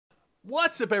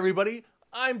What's up, everybody?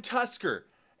 I'm Tusker,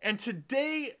 and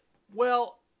today,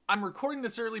 well, I'm recording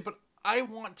this early, but I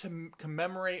want to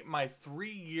commemorate my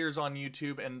 3 years on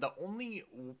YouTube, and the only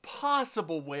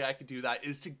possible way I could do that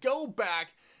is to go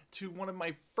back to one of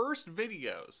my first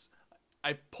videos.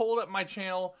 I pulled up my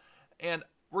channel, and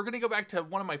we're going to go back to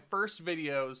one of my first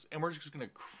videos, and we're just going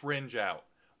to cringe out.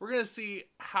 We're going to see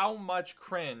how much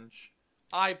cringe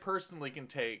I personally can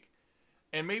take,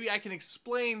 and maybe I can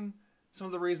explain some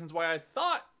of the reasons why I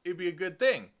thought it'd be a good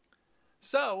thing.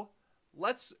 So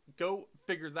let's go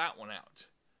figure that one out.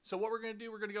 So what we're going to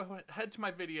do, we're going to go head to my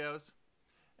videos,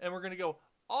 and we're going to go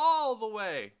all the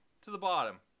way to the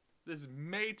bottom. This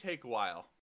may take a while.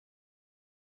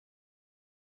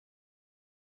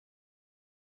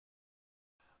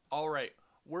 All right,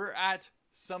 we're at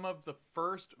some of the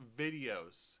first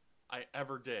videos I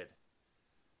ever did.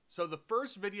 So the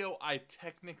first video I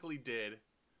technically did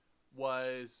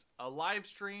was a live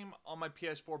stream on my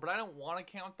PS4, but I don't want to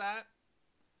count that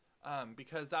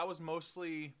because that was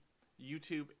mostly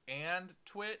YouTube and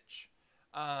Twitch.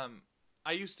 I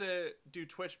used to do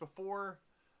Twitch before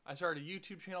I started a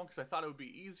YouTube channel because I thought it would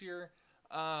be easier.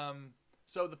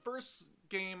 So the first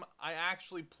game I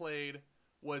actually played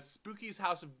was Spooky's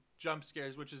House of Jump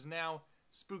Scares, which is now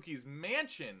Spooky's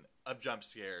Mansion of Jump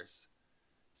Scares.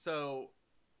 So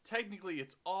technically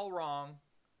it's all wrong.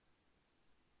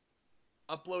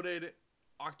 Uploaded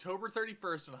October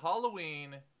 31st on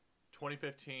Halloween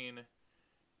 2015,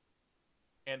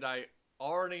 and I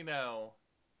already know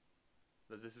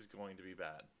that this is going to be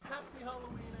bad. Happy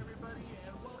Halloween, everybody,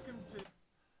 and welcome to...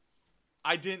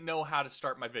 I didn't know how to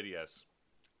start my videos.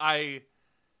 I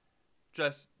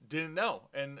just didn't know,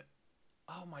 and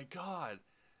oh my god,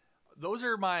 those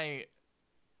are my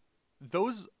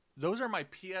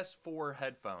PS4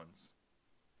 headphones.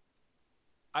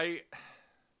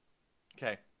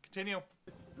 Okay, continue.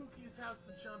 Spooky's House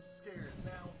of Jump Scares.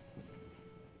 Now,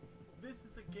 this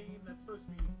is a game that's supposed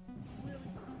to be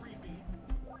really creepy.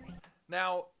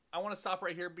 Now, I want to stop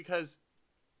right here because,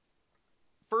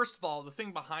 first of all, the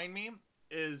thing behind me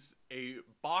is a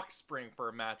box spring for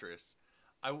a mattress.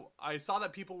 I saw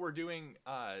that people were doing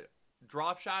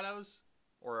drop shadows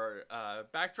or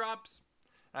backdrops,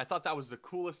 and I thought that was the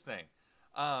coolest thing.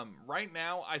 Right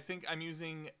now, I think I'm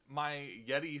using my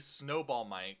Yeti Snowball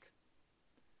mic.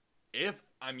 If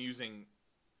I'm using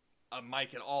a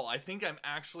mic at all. I think I'm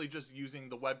actually just using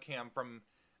the webcam from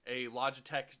a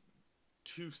Logitech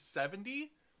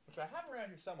 270, which I have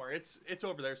around here somewhere. It's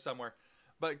over there somewhere.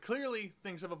 But clearly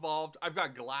things have evolved. I've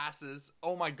got glasses.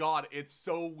 Oh my god, it's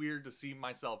so weird to see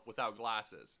myself without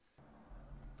glasses.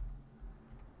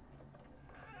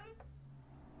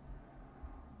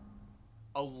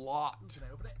 A lot. Ooh, can I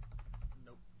open it?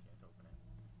 Nope, can't open it.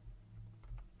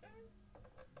 I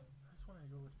just want to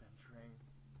go with venturing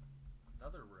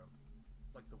another room.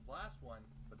 Like the last one,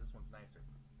 but this one's nicer.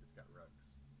 It's got rugs.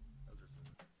 Those are some...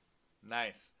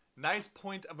 Nice. Nice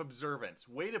point of observance.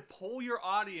 Way to pull your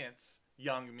audience,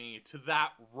 young me, to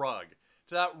that rug.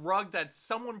 To that rug that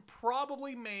someone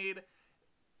probably made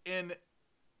in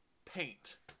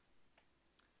paint.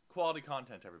 Quality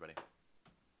content, everybody.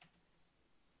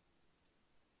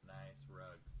 Nice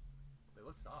rugs. They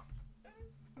look soft.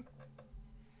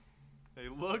 They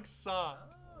look soft.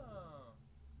 Oh.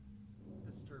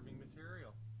 Disturbing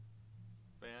material.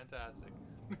 Fantastic.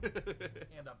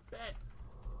 And a bed.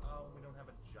 Oh, we don't have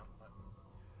a jump button.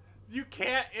 You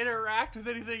can't interact with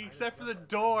anything except for the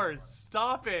doors.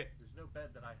 Stop it. There's no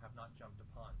bed that I have not jumped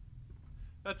upon.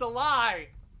 That's a lie.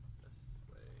 This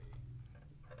way.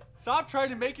 Stop trying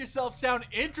to make yourself sound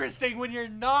interesting when you're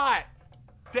not.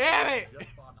 Damn it.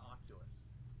 Just bought an Oculus.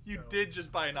 You so did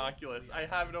just buy an Oculus. I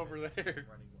have it over there.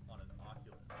 Running on an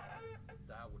Oculus.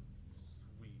 That would be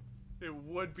sweet. It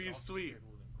would be sweet. It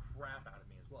would the crap out of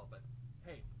me as well, but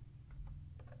hey.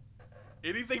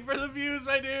 Anything for the views,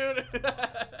 my dude.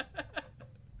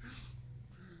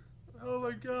 Oh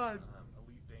my god.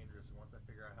 Elite Dangerous, and once I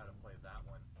figure out how to play that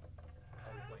one,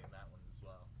 I'll be playing that one as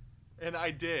well. And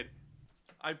I did.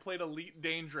 I played Elite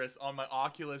Dangerous on my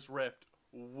Oculus Rift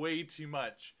way too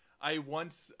much. I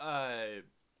once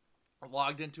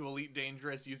logged into Elite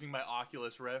Dangerous using my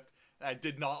Oculus Rift, and I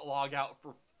did not log out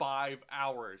for 5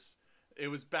 hours. It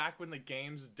was back when the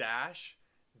game's dash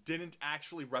didn't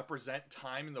actually represent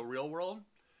time in the real world.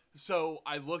 So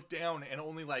I looked down and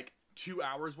only like 2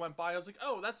 hours went by. I was like,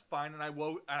 oh, that's fine. And I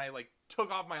woke and I like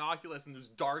took off my Oculus and it was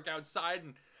dark outside.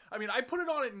 And I mean, I put it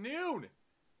on at noon.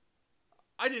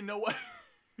 I didn't know what.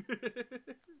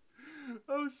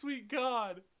 Oh, sweet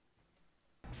God.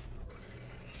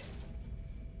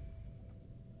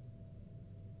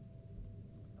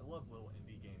 I love little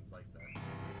indie games like this.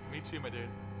 Me too, my dude.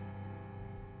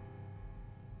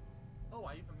 Oh,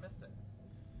 I even missed it.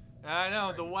 I know,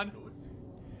 Sorry, the one... Ghost.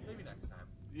 Maybe next time.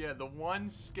 Yeah, the one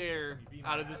scare Be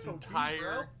out my of this FOB,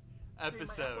 entire bro.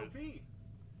 episode. Be my FOB.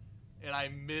 And I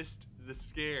missed the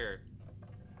scare.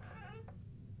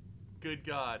 Good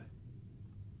God.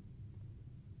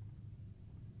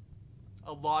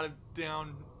 A lot of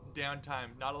downtime,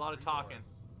 not a lot of talking.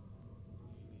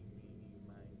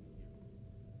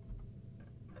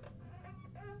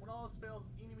 When all else fails,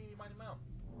 eeny, meeny, miny, moe.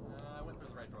 I went through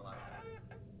the right door last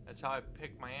time. That's how I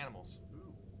pick my animals.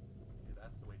 Ooh. Okay,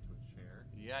 that's the way to a chair.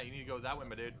 Yeah, you need to go that way,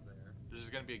 my dude. There. There's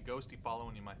gonna be a ghosty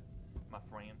following you, my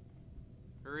friend.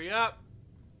 Hurry up!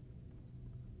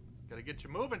 Gotta get you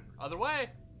moving. Other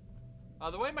way!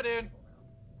 Other way, my dude!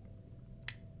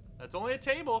 That's only a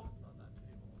table. Not that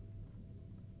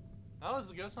table. Oh, is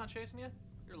the ghost not chasing you?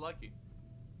 You're lucky.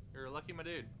 You're lucky, my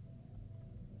dude.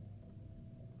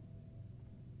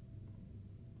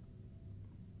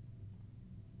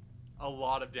 A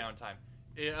lot of downtime.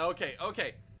 Okay,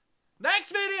 okay.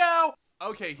 Next video!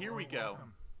 Okay, here we go.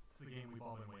 Welcome to the game we've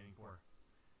all been waiting for.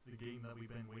 The game that we've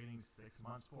been waiting 6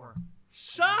 months for.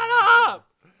 Shut up!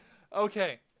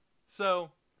 Okay, so,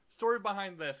 story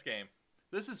behind this game.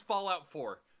 This is Fallout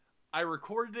 4. I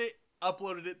recorded it,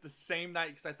 uploaded it the same night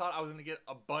because I thought I was going to get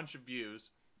a bunch of views.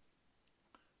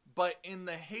 But in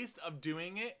the haste of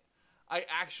doing it, I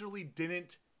actually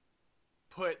didn't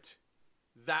put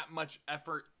that much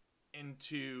effort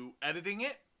into editing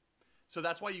it. So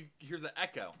that's why you hear the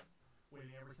echo.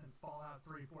 Waiting ever since Fallout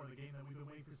 3 for the game that we've been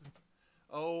waiting for since...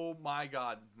 Oh my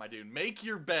God, my dude. Make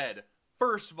your bed.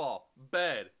 First of all,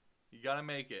 bed. You gotta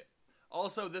make it.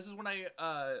 Also, this is when I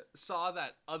saw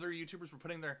that other YouTubers were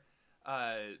putting their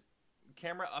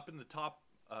camera up in the top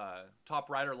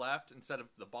right or left instead of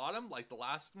the bottom, like the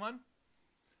last one.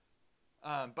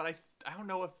 But I don't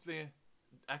know if the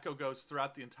echo goes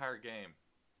throughout the entire game.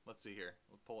 Let's see here.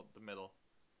 We'll pull it the middle.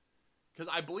 Because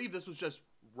I believe this was just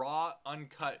raw,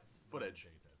 uncut footage.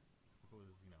 Suppose,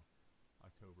 you know,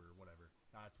 October or whatever.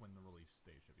 That's when the release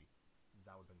date should be.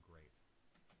 That would have been great.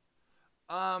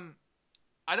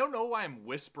 I don't know why I'm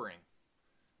whispering.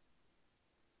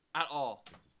 At all.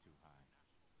 This is too high.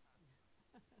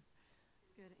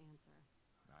 Good answer.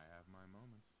 I have my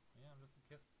moments. Yeah, I'm just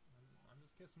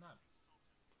kissing up.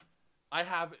 I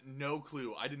have no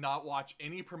clue. I did not watch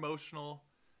any promotional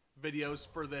videos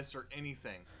for this or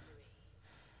anything.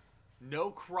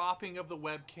 No cropping of the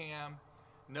webcam.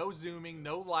 No zooming.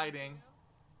 No lighting.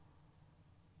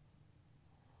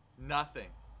 Nothing.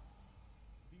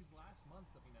 These last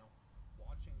months of, you know,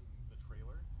 watching the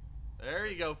trailer. There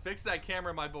you go. Fix that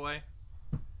camera, my boy.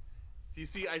 You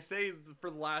see, I say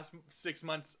for the last 6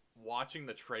 months watching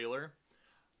the trailer.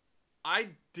 I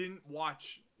didn't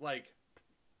watch, like...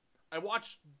 I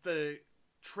watched the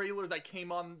trailer that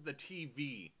came on the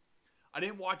TV. I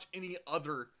didn't watch any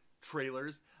other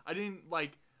trailers. I didn't,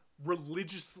 like,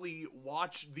 religiously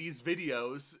watch these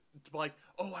videos to be like,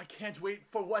 oh, I can't wait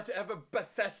for whatever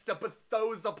Bethesda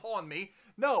bestows upon me.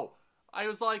 No. I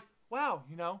was like, wow,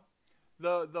 you know,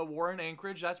 the war in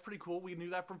Anchorage, that's pretty cool. We knew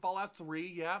that from Fallout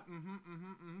 3. Yeah,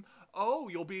 Oh,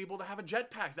 you'll be able to have a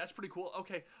jetpack. That's pretty cool.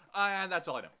 Okay, and that's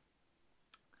all I know.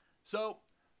 So...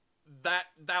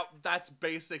 That's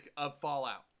basic of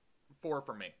Fallout 4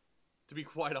 for me, to be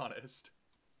quite honest.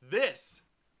 This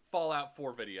Fallout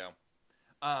 4 video,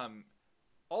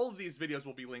 all of these videos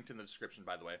will be linked in the description,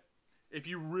 by the way. If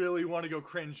you really want to go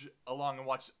cringe along and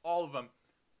watch all of them,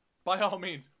 by all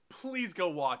means, please go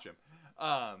watch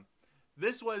them.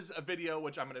 This was a video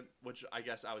which I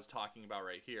guess I was talking about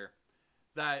right here,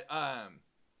 that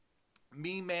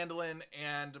me, Mandolin,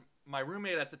 and my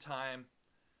roommate at the time,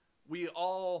 we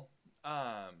all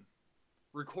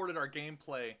recorded our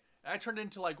gameplay, and I turned it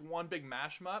into like one big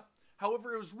mashup.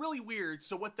 However, it was really weird.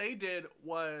 So what they did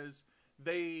was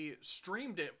they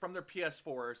streamed it from their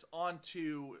PS4s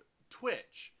onto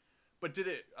Twitch, but did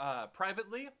it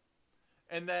privately.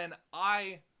 And then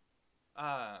I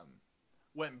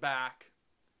went back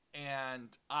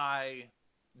and I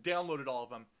downloaded all of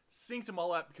them, synced them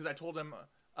all up because I told them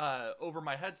over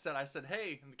my headset, I said,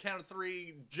 hey, in the count of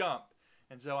 3, jump.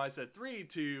 And so I said 3,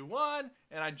 2, 1,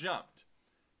 and I jumped.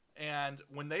 And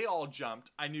when they all jumped,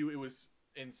 I knew it was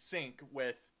in sync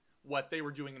with what they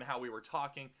were doing and how we were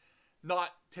talking, not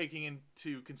taking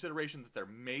into consideration that there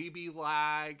may be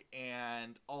lag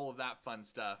and all of that fun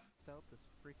stuff. Out this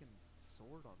freaking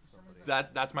sword on somebody.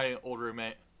 That's my old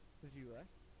roommate. Did you,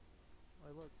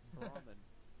 I look, Brahmin.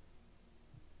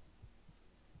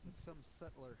 It's some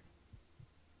settler.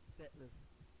 The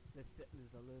settlers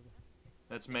I live.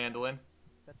 That's Mandolin.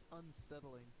 That's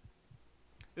unsettling.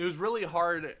 It was really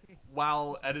hard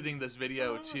while editing this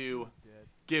video to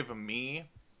give me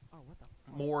Oh, what the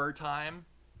fuck? more time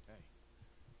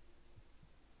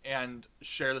and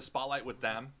share the spotlight with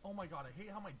them. Oh my god, I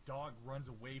hate how my dog runs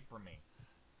away from me.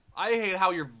 I hate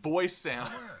how your voice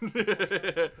sounds.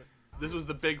 This was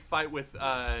the big fight with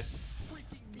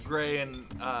Gray and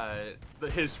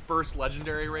his first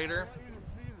legendary raider.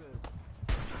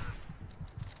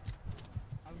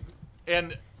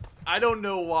 And I don't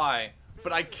know why,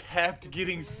 but I kept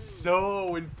getting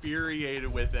so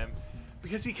infuriated with him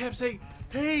because he kept saying,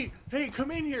 "Hey,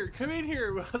 come in here, come in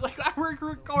here." I was like, "I'm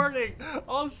recording.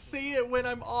 I'll see it when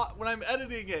I'm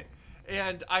editing it."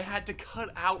 And I had to cut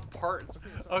out parts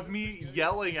of me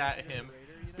yelling at him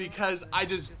because I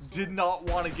just did not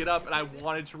want to get up and I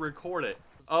wanted to record it.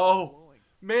 Oh,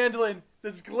 Mandolin,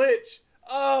 this glitch.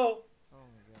 Oh.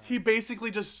 He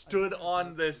basically just stood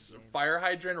on this fire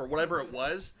hydrant or whatever it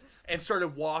was and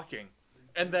started walking.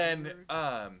 And then,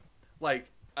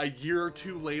 like a year or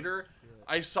two later,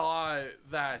 I saw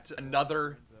that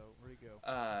another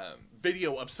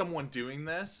video of someone doing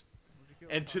this.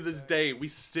 And to this day, we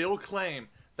still claim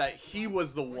that he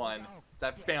was the one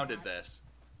that founded this.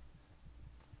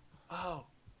 Oh.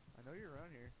 I know you're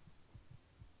around here.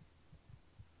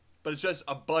 But it's just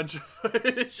a bunch of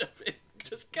footage of it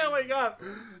just going up.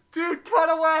 Dude, cut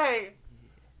away!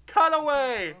 Cut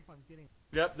away!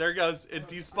 Yep, there it goes. It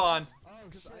despawned. Oh,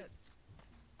 shit. Person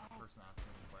asking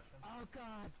me the question. Oh,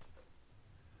 God.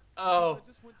 Oh,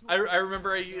 I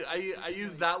remember I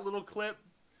used that little clip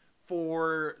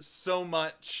for so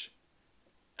much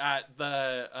at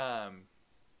the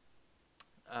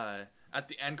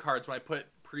end cards when I put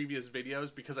previous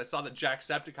videos because I saw that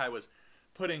Jacksepticeye was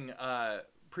putting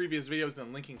previous videos and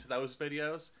then linking to those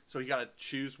videos, so he got to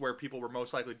choose where people were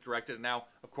most likely directed. And now,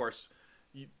 of course,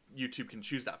 YouTube can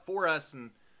choose that for us,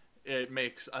 and it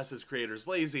makes us as creators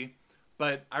lazy.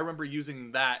 But I remember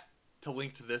using that to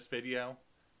link to this video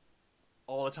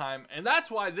all the time, and that's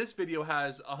why this video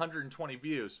has 120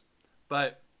 views.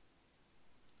 But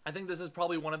I think this is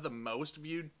probably one of the most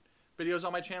viewed videos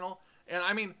on my channel. And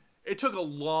I mean, it took a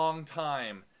long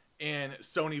time in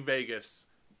Sony Vegas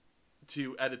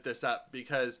to edit this up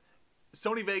because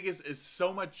Sony Vegas is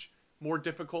so much more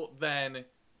difficult than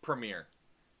Premiere.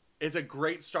 It's a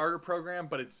great starter program,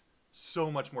 but it's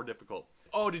so much more difficult.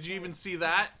 Oh, did you even see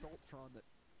that?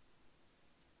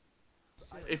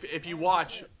 If you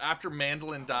watch, after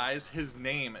Mandolin dies, his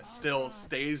name still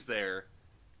stays there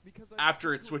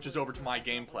after it switches over to my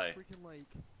gameplay.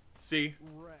 See?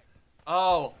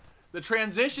 Oh, the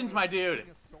transitions, my dude.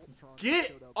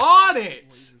 Get on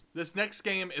it! This next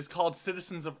game is called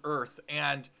Citizens of Earth,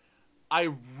 and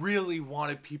I really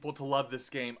wanted people to love this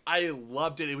game. I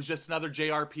loved it. It was just another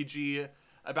JRPG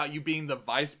about you being the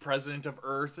vice president of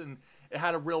Earth, and it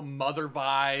had a real mother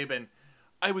vibe, and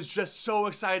I was just so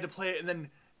excited to play it, and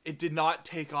then it did not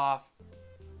take off.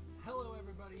 Hello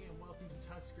everybody and welcome to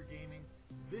Tusker Gaming.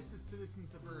 This is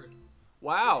Citizens of Earth.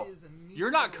 Wow,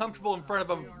 you're not comfortable in front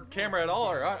of a camera at all,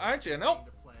 aren't you? Nope.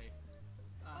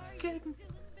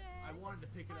 I wanted to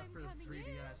pick it up for the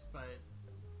 3DS, but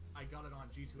I got it on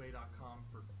G2A.com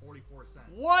for 44 cents.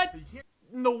 What So you can't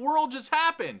in the world just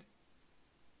happened?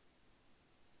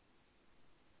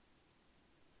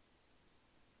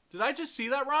 Did I just see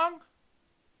that wrong?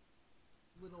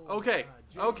 little, Okay,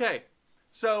 James- okay.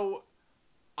 So,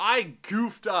 I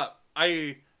goofed up.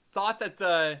 I thought that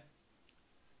the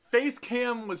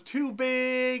FaceCam was too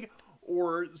big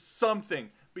or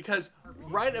something. Because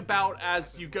right about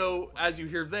as you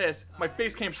hear this, my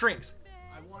FaceCam shrinks.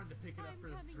 I wanted to pick it up for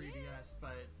the 3DS,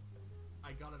 but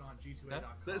I got it on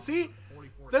G2A.com. See? for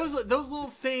 44 Those cents. little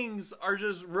things are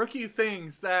just rookie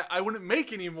things that I wouldn't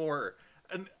make anymore.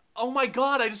 And oh my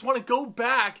god, I just want to go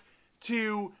back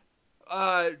to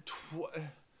how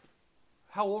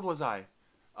old was I?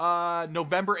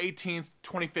 November 18th,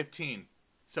 2015.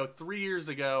 So 3 years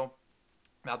ago,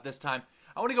 about this time.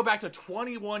 I want to go back to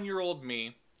 21-year-old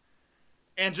me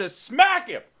and just smack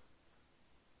him.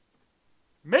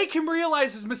 Make him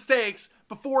realize his mistakes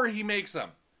before he makes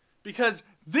them. Because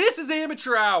this is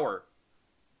amateur hour.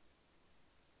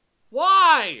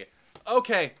 Why?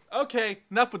 Okay,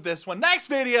 enough with this one. Next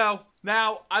video.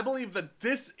 Now, I believe that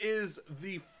this is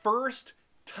the first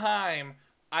time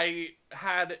I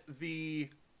had the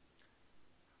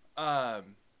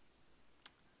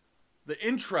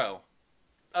intro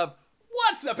of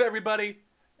 "What's up, everybody?"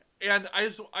 And I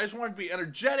just wanted to be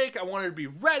energetic. I wanted to be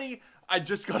ready. I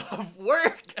just got off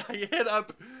work. I hit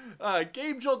up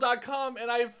GameJolt.com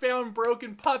and I found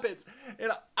Broken Puppets.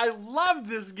 And I loved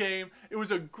this game. It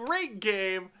was a great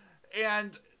game.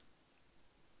 And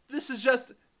this is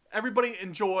just, everybody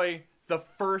enjoy the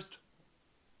first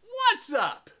 "What's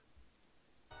up?"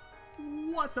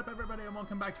 What? What's up, everybody, and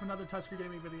welcome back to another Tusker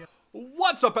Gaming video.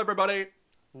 What's up, everybody?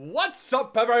 What's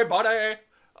up, everybody?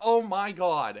 Oh my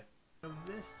god.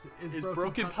 This is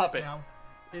Broken Puppet. Now.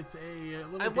 It's a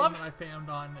little game that I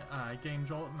found on Game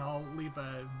Jolt, and I'll leave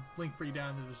a link for you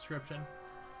down in the description.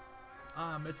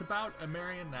 It's about a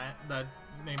marionette that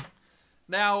named...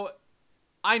 Now,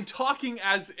 I'm talking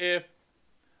as if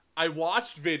I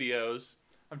watched videos.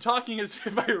 I'm talking as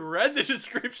if I read the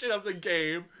description of the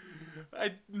game.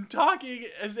 I'm talking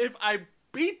as if I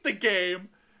beat the game.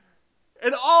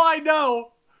 And all I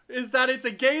know is that it's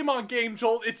a game on Game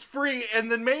Jolt, it's free,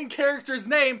 and the main character's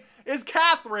name is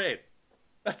Catherine.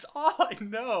 That's all I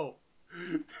know.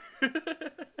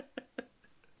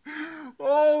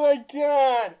 Oh my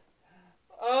god.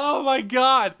 Oh my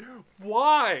god.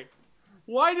 Why?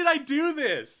 Why did I do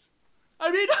this? I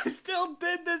mean, I still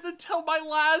did this until my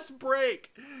last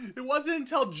break. It wasn't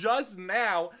until just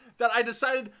now that I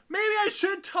decided maybe I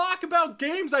should talk about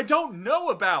games I don't know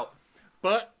about.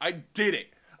 But I did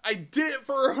it. I did it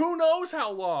for who knows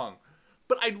how long.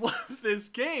 But I love this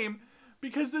game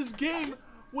because this game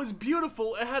was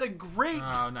beautiful. It had a great...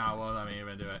 Oh, no, well, let me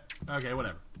even do it. Okay,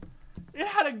 whatever. It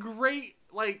had a great,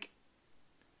 like...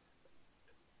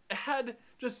 It had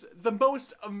just the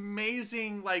most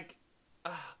amazing, like...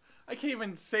 I can't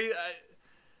even say...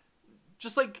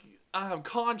 just, like,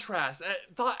 contrast.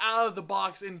 Thought out of the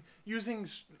box and using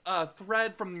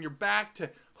thread from your back to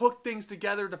hook things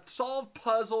together to solve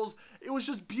puzzles. It was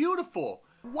just beautiful.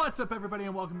 What's up, everybody,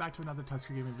 and welcome back to another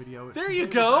Tusker Gaming video. There you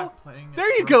go.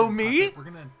 There you go, me. We're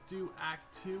gonna do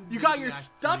Act 2. You got your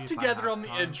stuff together on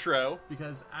the intro.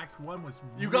 Because Act 1 was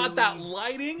You got that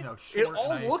lighting. It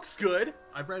all looks good.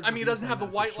 I mean, it doesn't have the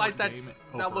white light that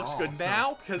looks good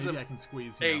now because of I can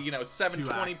squeeze, a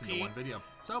 720p video.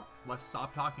 So let's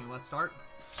stop talking. Let's start.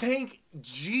 Thank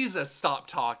Jesus, stop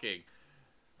talking.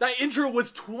 That intro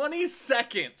was 20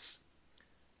 seconds.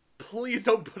 Please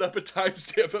don't put up a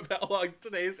timestamp of how long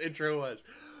today's intro was.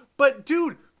 But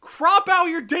dude, crop out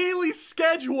your daily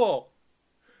schedule.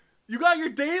 You got your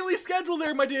daily schedule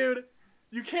there, my dude.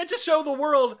 You can't just show the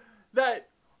world that,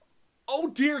 oh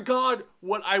dear God,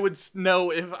 what I would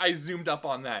know if I zoomed up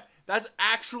on that. That's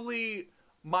actually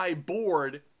my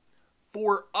board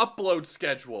for upload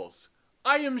schedules.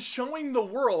 I am showing the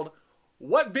world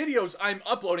what videos I'm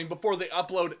uploading before they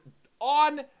upload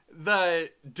on the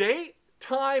date,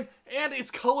 time, and it's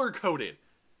color-coded.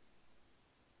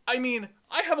 I mean,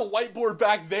 I have a whiteboard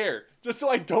back there just so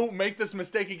I don't make this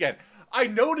mistake again. I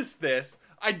noticed this.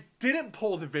 I didn't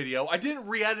pull the video. I didn't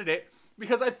re-edit it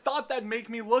because I thought that'd make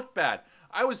me look bad.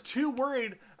 I was too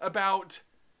worried about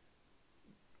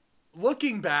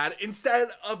looking bad instead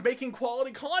of making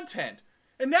quality content.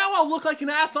 And now I'll look like an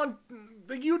ass on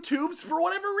the YouTubes for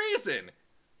whatever reason.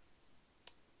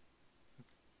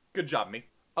 Good job, me.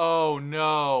 Oh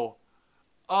no.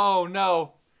 Oh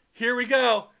no. Here we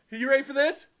go. Are you ready for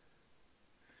this?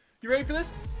 You ready for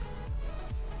this?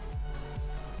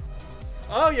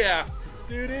 Oh yeah.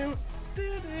 Doo-doo.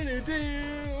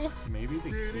 Doo-doo-doo-doo. Maybe the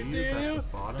key is at the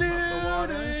bottom of the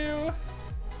water.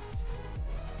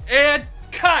 And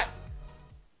cut!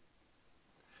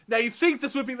 Now you think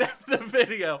this would be the end of the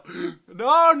video.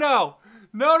 No, no.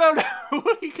 No, no, no.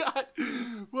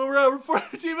 We're over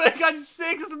 14 minutes. We got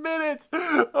 6 minutes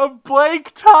of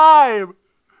blank time.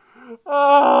 Oh.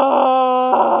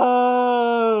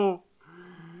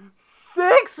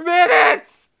 6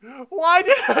 minutes. Why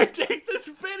did I take this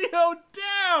video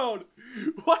down?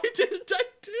 Why didn't I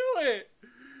do it?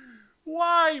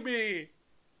 Why me?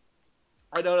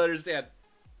 I don't understand.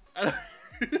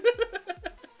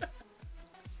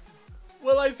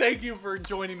 Well, I thank you for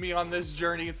joining me on this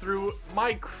journey through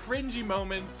my cringy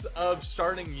moments of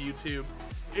starting YouTube.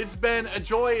 It's been a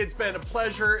joy, it's been a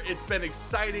pleasure, it's been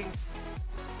exciting.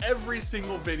 Every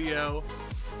single video,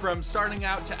 from starting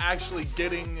out to actually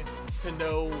getting to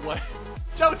know what...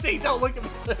 Josie, don't look at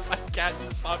me! My cat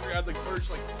just popped around the corner,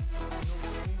 like...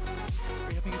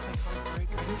 Are you having a psychotic break?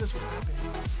 I knew this would happen.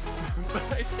 But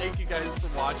I thank you guys for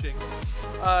watching.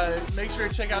 Make sure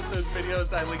to check out those videos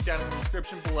that I linked down in the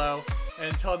description below.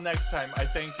 And until next time, I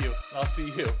thank you. I'll see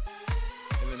you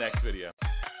in the next video.